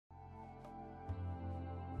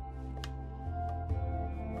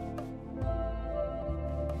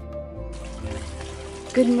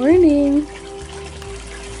Good morning.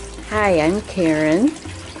 Hi, I'm Karen,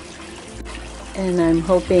 and I'm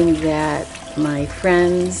hoping that my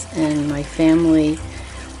friends and my family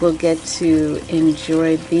will get to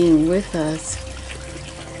enjoy being with us.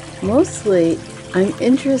 Mostly, I'm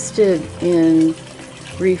interested in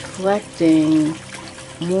reflecting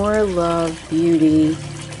more love, beauty,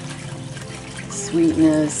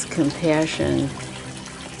 sweetness, compassion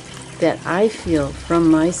that I feel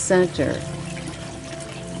from my center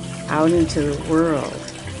out into the world.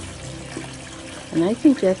 And I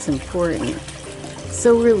think that's important.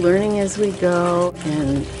 So we're learning as we go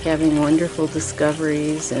and having wonderful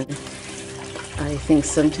discoveries, and I think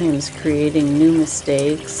sometimes creating new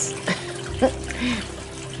mistakes.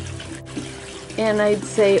 And I'd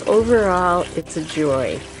say overall it's a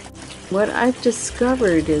joy. What I've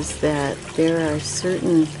discovered is that there are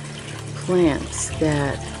certain plants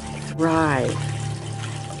that thrive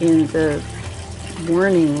in the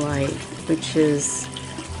morning light, which is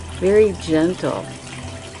very gentle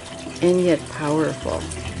and yet powerful.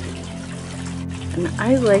 And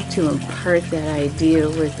I like to impart that idea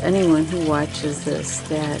with anyone who watches this,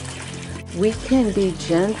 that we can be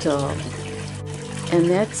gentle and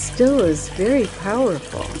that still is very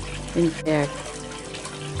powerful. In fact,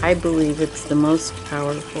 I believe it's the most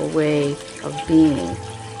powerful way of being.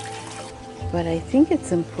 But I think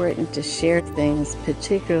it's important to share things,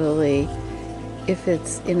 particularly if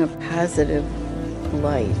it's in a positive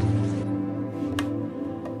light.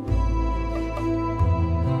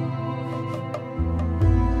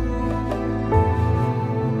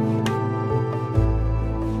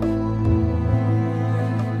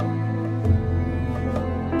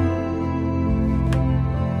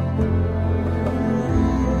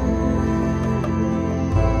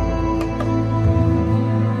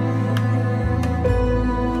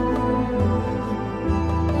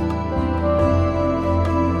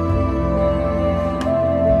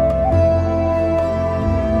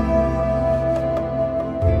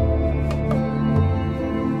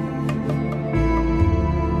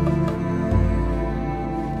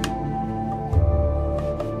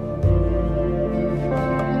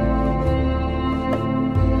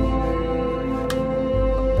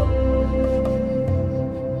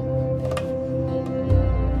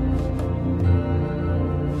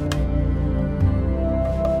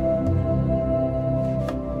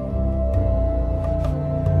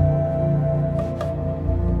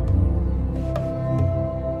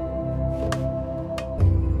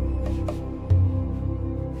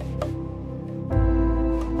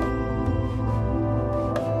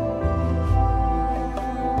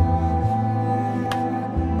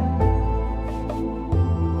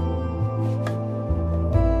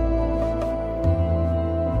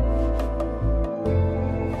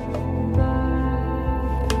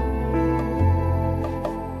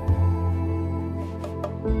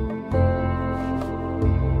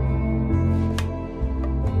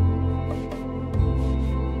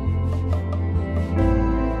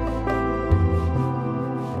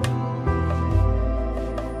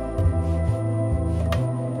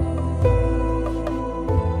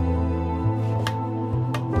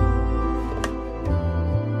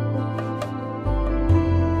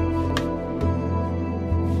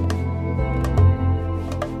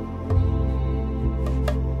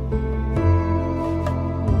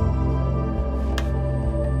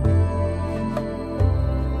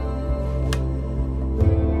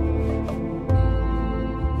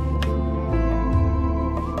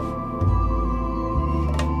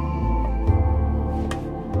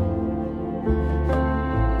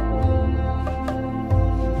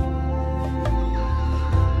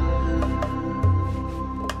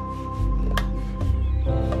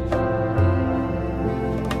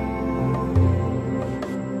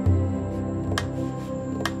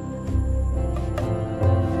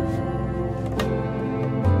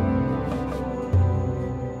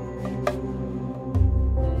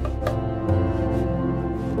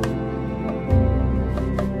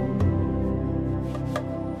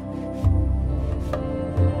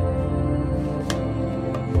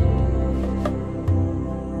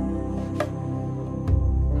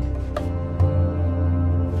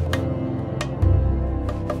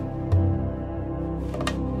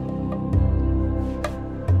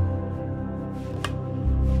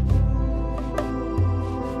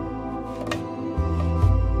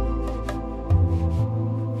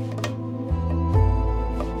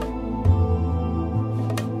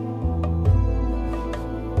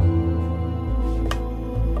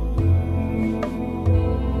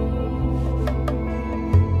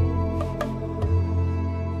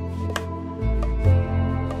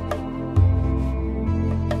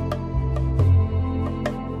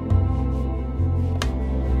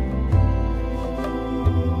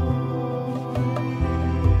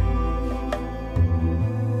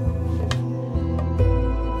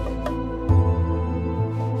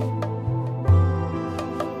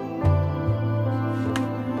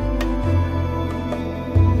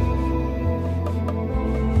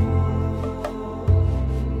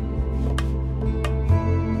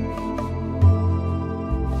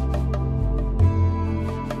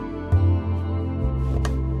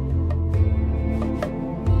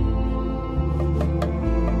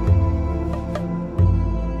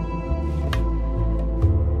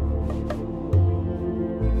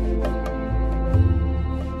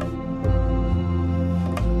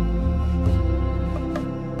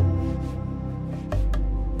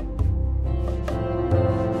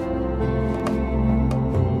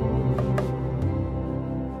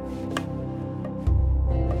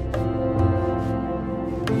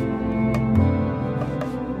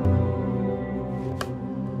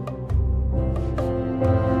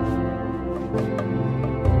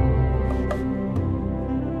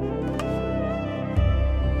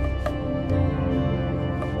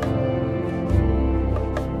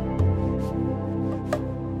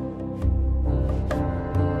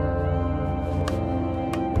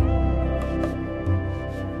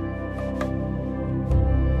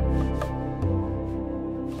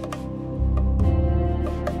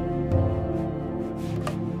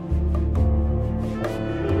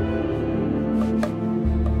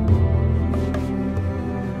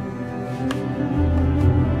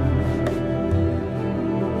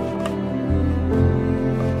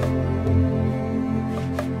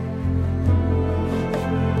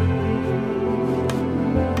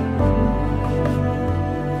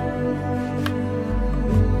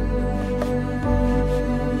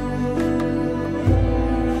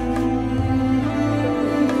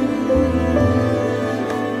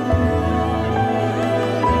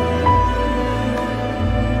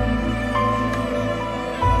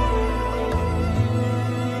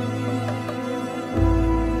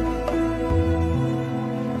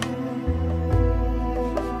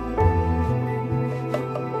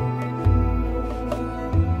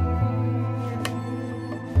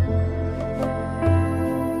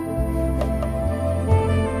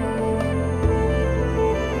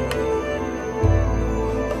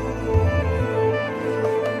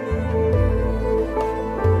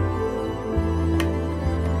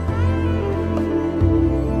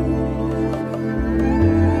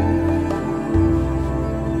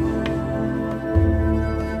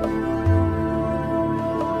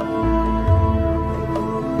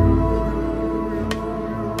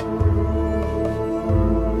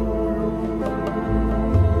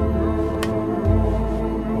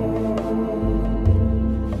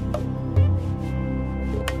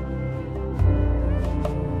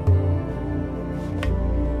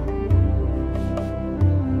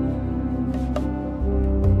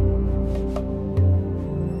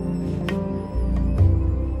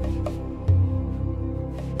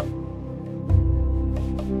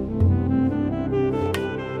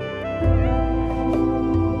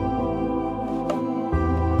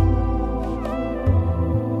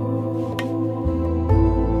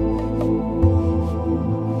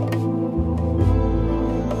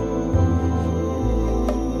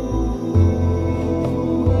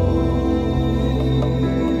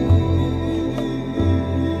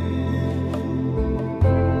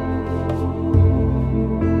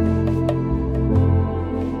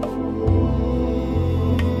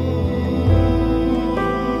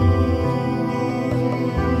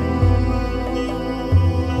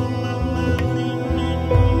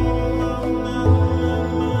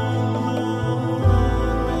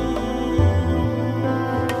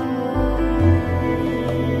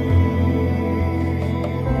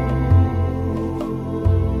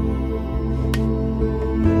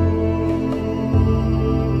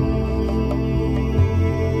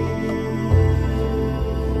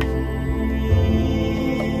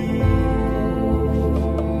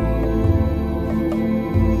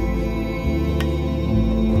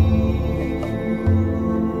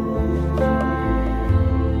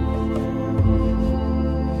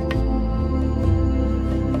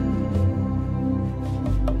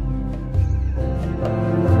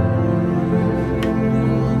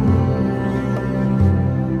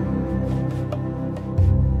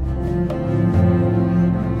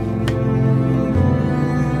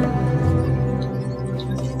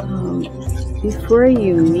 before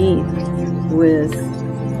you meet with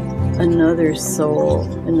another soul,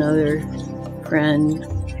 another friend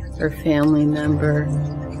or family member,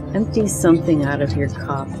 empty something out of your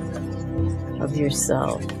cup of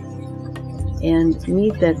yourself and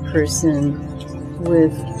meet that person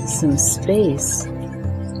with some space,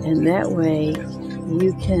 and that way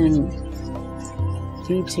you can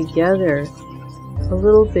be together a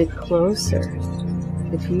little bit closer.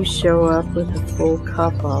 If you show up with a full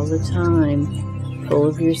cup all the time, full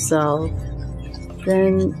of yourself,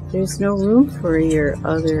 then there's no room for the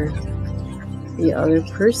other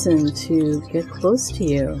person to get close to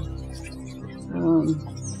you.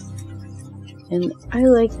 And I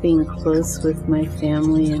like being close with my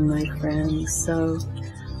family and my friends, so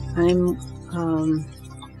I'm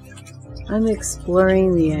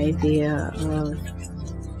exploring the idea of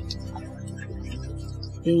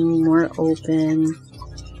being more open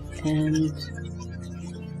and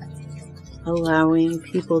allowing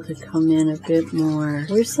people to come in a bit more.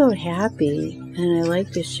 We're so happy, and I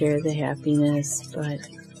like to share the happiness, but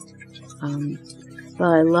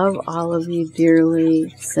I love all of you dearly,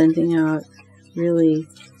 sending out really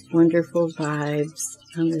wonderful vibes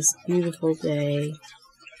on this beautiful day.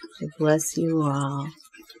 I bless you all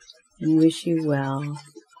and wish you well.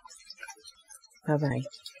 Bye-bye.